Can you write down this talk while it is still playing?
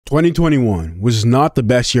2021 was not the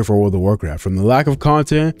best year for World of Warcraft. From the lack of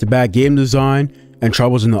content to bad game design and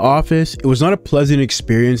troubles in the office, it was not a pleasant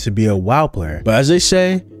experience to be a WoW player. But as they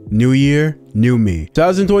say, new year, new me.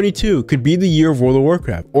 2022 could be the year of World of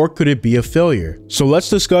Warcraft, or could it be a failure? So let's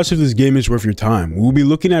discuss if this game is worth your time. We'll be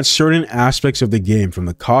looking at certain aspects of the game, from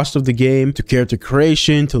the cost of the game, to character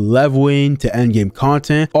creation, to leveling, to endgame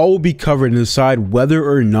content. All will be covered and decide whether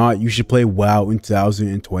or not you should play WoW in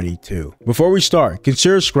 2022. Before we start,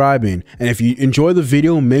 consider subscribing, and if you enjoy the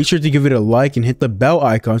video, make sure to give it a like and hit the bell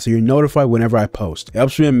icon so you're notified whenever I post. It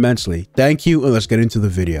helps me immensely. Thank you, and let's get into the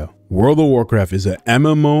video. World of Warcraft is an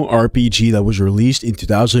MMORPG that was released in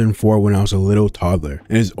 2004 when I was a little toddler,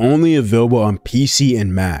 and is only available on PC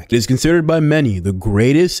and Mac. It is considered by many the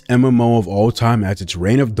greatest MMO of all time, as its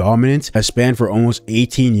reign of dominance has spanned for almost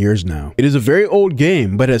 18 years now. It is a very old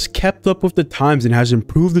game, but has kept up with the times and has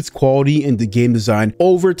improved its quality and the game design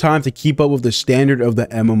over time to keep up with the standard of the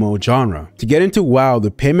MMO genre. To get into WoW, the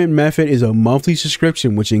payment method is a monthly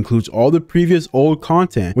subscription, which includes all the previous old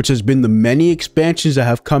content, which has been the many expansions that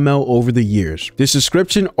have come out over the years. This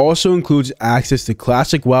subscription also includes access to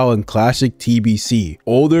Classic WoW and Classic TBC,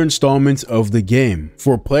 older installments of the game.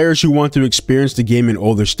 For players who want to experience the game in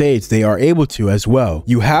older states, they are able to as well.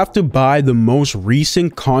 You have to buy the most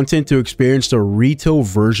recent content to experience the retail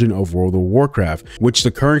version of World of Warcraft, which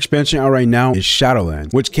the current expansion out right now is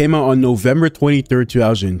Shadowlands, which came out on November 23rd,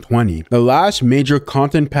 2020. The last major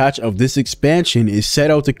content patch of this expansion is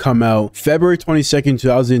set out to come out February 22nd,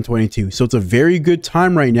 2022, so it's a very good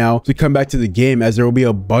time right now to come back to the game, as there will be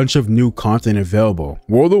a bunch of new content available.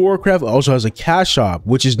 World of Warcraft also has a cash shop,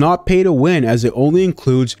 which is not pay to win, as it only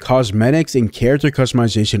includes cosmetics and character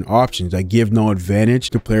customization options that give no advantage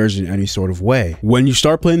to players in any sort of way. When you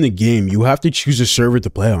start playing the game, you have to choose a server to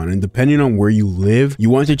play on, and depending on where you live, you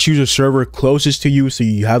want to choose a server closest to you so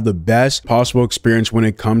you have the best possible experience when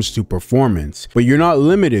it comes to performance. But you're not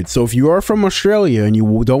limited, so if you are from Australia and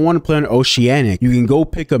you don't want to play on Oceanic, you can go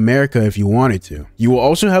pick America if you wanted to. You will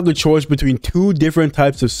also have the choice between two different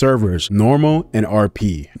types of servers, normal and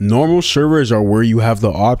RP. Normal servers are where you have the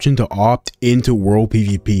option to opt into World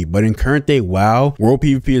PvP, but in current day WoW, World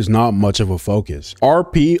PvP is not much of a focus.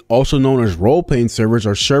 RP, also known as role-playing servers,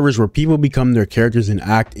 are servers where people become their characters and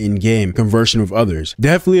act in-game, conversing with others.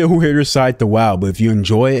 Definitely a weirder side to WoW, but if you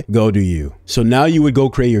enjoy it, go do you. So now you would go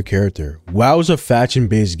create your character. WoW is a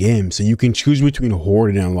faction-based game, so you can choose between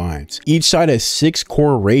Horde and Alliance. Each side has 6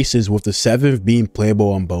 core races, with the 7th being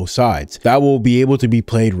playable on both sides. That will be able to be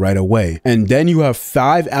played right away. And then you have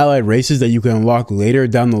 5 allied races that you can unlock later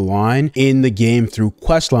down the line in the game through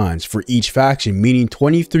quest lines for each faction, meaning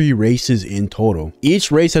 23 races in total.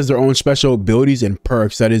 Each race has their own special abilities and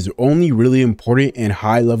perks that is only really important in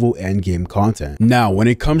high level endgame content. Now, when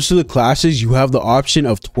it comes to the classes, you have the option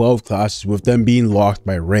of 12 classes, with them being locked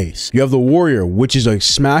by race. You have the Warrior, which is a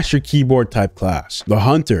smash your keyboard type class. The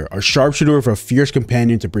Hunter, a sharpshooter with a fierce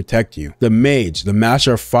companion to protect you. The Mage, the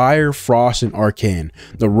master of fire, frost, and arcane.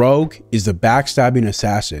 The Rogue is the backstabbing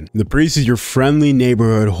assassin. The Priest is your friendly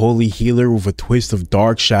neighborhood holy healer with a twist of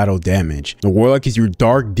dark shadow damage. The Warlock is your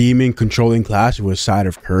dark demon controlling class with a side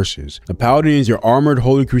of curses. The Paladin is your armored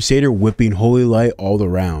holy crusader whipping holy light all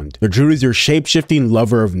around. The Druid is your shape-shifting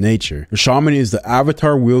lover of nature. The Shaman is the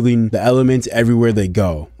avatar wielding the elements everywhere they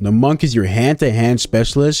go. The Monk is your hand-to-hand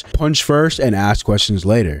specialist, punch first and ask questions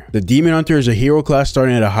later. The Demon Hunter is a hero class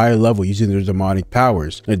starting at a higher level using their demonic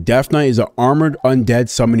powers. The Death Knight is an armored undead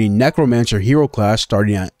summoning necromancer hero class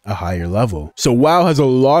starting at a higher level. So WoW has a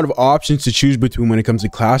lot of options to choose between when it comes to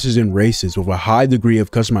classes and races, with a high degree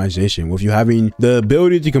of customization, with you having the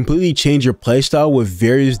ability to completely change your playstyle with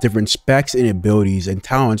various different specs and abilities and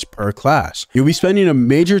talents per class. You'll be spending a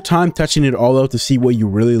major time touching it all out to see what you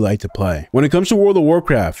really like to play. When it comes to World of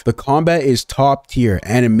Warcraft, the combat is top tier.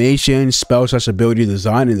 Animation, spell/ability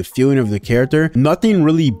design, and the feeling of the character, nothing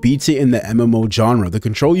really beats it in the MMO genre. The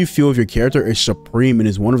control you feel of your character is supreme and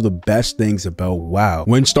is one of the best things about WoW.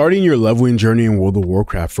 When starting your leveling journey in World of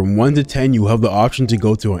Warcraft, from 1 to 10, you have the option to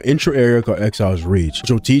go to an intro area called Exile's Reach,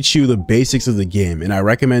 which will teach you the basics of the game, and I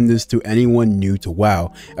recommend this to anyone new to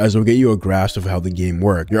WoW, as it will get you a grasp of how the game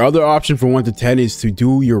works. Your other option from 1 to 10 is to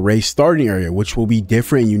do your race starting area, which will be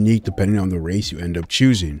different and unique depending on the race you end up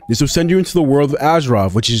choosing. This will send you into the world of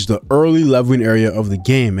Azeroth, which is the early leveling area of the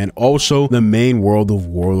game, and also the main world of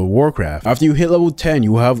World of Warcraft. After you hit level 10,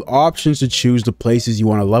 you will have options to choose the places you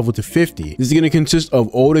want to level to 50. This is going to consist of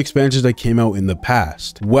old expansions that came out in the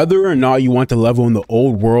past. Whether or not you want to level in the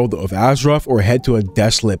old world of Azeroth or head to a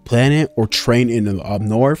desolate planet or train in the up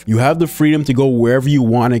north, you have the freedom to go wherever you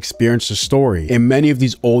want to experience the story in many of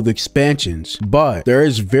these old expansions, but there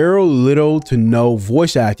is very little to no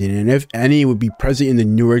voice acting, and if any, it would be present in the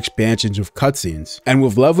newer expansions with cutscenes. And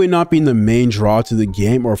with leveling not being the main draw to the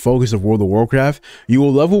game or focus of World of Warcraft, you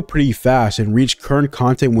will level pretty fast and reach current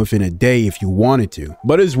content within a day if you wanted to.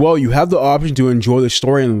 But as well, you have the option to enjoy the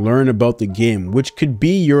story and learn about the game, which could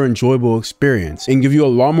be your enjoyable experience and give you a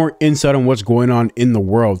lot more insight on what's going on in the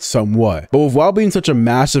world somewhat. But with WoW being such a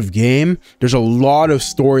massive game, there's a lot of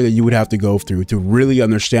story that you would have to go through to really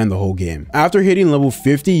understand the whole game. After hitting level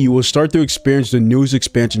 50, you will start to experience the newest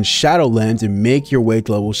expansion Shadowlands and make your way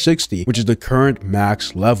to level 60, which is the current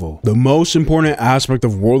max level. The most important aspect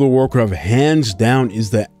of World of Warcraft hands down is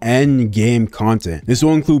the end game content. This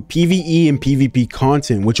will include PvE and PvP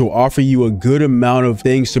content, which will offer you a good amount of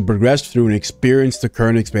things to progress through and experience the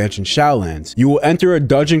current expansion Shadowlands. You will enter a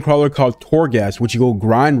dungeon crawler called Torghast, which you will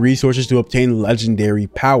grind resources to obtain legendary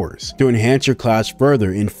powers to enhance your class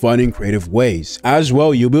further in fun and creative ways. As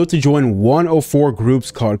well, you'll be able to join one of 4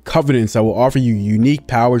 groups called Covenants that will offer you unique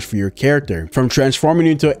powers for your character. From transforming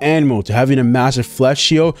into an animal to having a massive flesh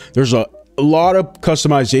shield, there's a lot of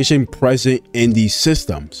customization present in these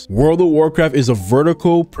systems. World of Warcraft is a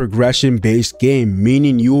vertical progression based game,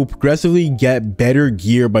 meaning you will progressively get better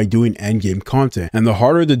gear by doing endgame content, and the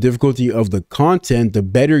harder the difficulty of the content, the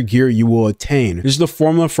better gear you will attain. This is the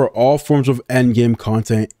formula for all forms of endgame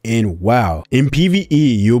content in WoW. In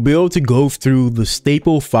PvE, you'll be able to go through the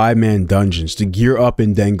staple 5-man dungeons to gear up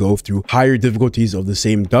and then go through higher difficulties of the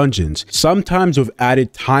same dungeons, sometimes with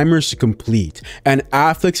added timers to complete and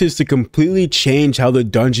affixes to completely change how the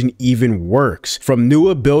dungeon even works. From new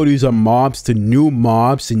abilities on mobs to new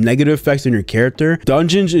mobs to negative effects on your character,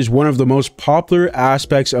 dungeons is one of the most popular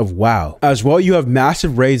aspects of WoW. As well, you have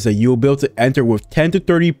massive raids that you will be able to enter with 10 to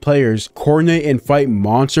 30 players, coordinate and fight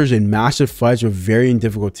monsters in massive fights with varying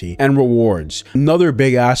difficulty and rewards. Another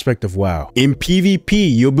big aspect of WoW. In PvP,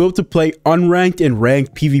 you'll be able to play unranked and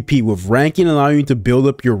ranked PvP, with ranking allowing you to build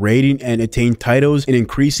up your rating and attain titles and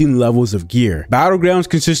increasing levels of gear. Battlegrounds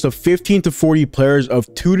consist of 15 to 40 players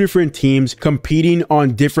of 2 different teams competing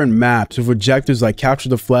on different maps with objectives like capture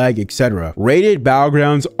the flag, etc. Rated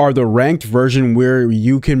battlegrounds are the ranked version where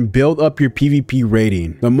you can build up your PvP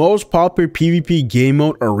rating. The most popular PvP game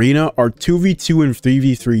mode, Arena, are 2v2 and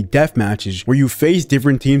 3v3 deathmatches where you face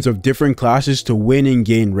different teams of different classes to win and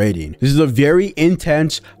gain rating. This is a very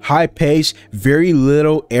intense, high pace, very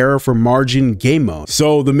little error for margin game mode.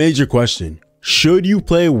 So the major question: should you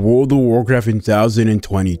play World of Warcraft in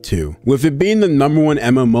 2022? With it being the #1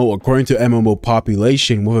 MMO according to MMO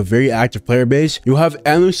population with a very active player base, you'll have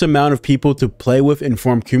endless amount of people to play with and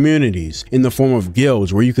form communities in the form of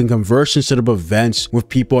guilds where you can converse and set up events with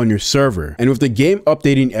people on your server. And with the game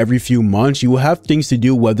updating every few months, you will have things to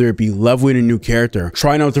do, whether it be leveling a new character,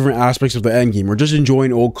 trying out different aspects of the endgame, or just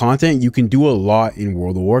enjoying old content. You can do a lot in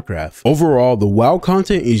World of Warcraft. Overall, the WoW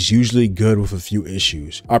content is usually good with a few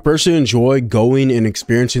issues. I personally enjoy going and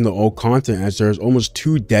experiencing the old content, as there's almost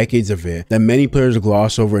 2 decades of it that many players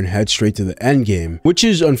gloss over and head straight to the end game, which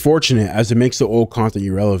is unfortunate as it makes the old content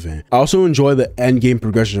irrelevant. I also enjoy the end game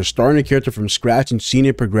progression of starting a character from scratch and seeing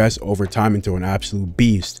it progress over time into an absolute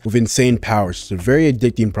beast with insane powers. It's a very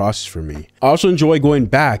addicting process for me. I also enjoy going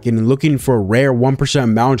back and looking for rare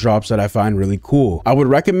 1% mount drops that I find really cool. I would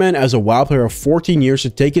recommend as a WoW player of 14 years to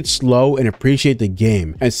take it slow and appreciate the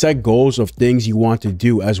game and set goals of things you want to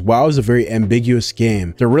do, as WoW is a very ambiguous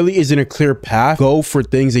game. There really isn't a clear path. Go for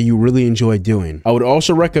things that you really enjoy doing. I would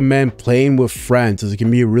also recommend playing with friends, as it can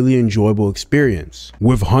be a really enjoyable experience.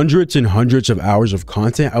 With hundreds and hundreds of hours of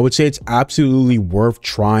content, I would say it's absolutely worth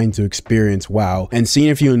trying to experience WoW and seeing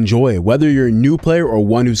if you enjoy it. Whether you're a new player or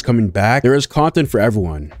one who's coming back, there is content for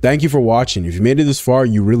everyone. Thank you for watching. If you made it this far,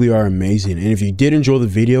 you really are amazing. And if you did enjoy the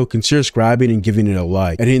video, consider subscribing and giving it a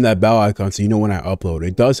like and hitting that bell icon so you know when I upload.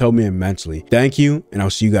 It does help me immensely. Thank you, and I'll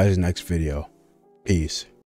see you guys in the next video. Peace.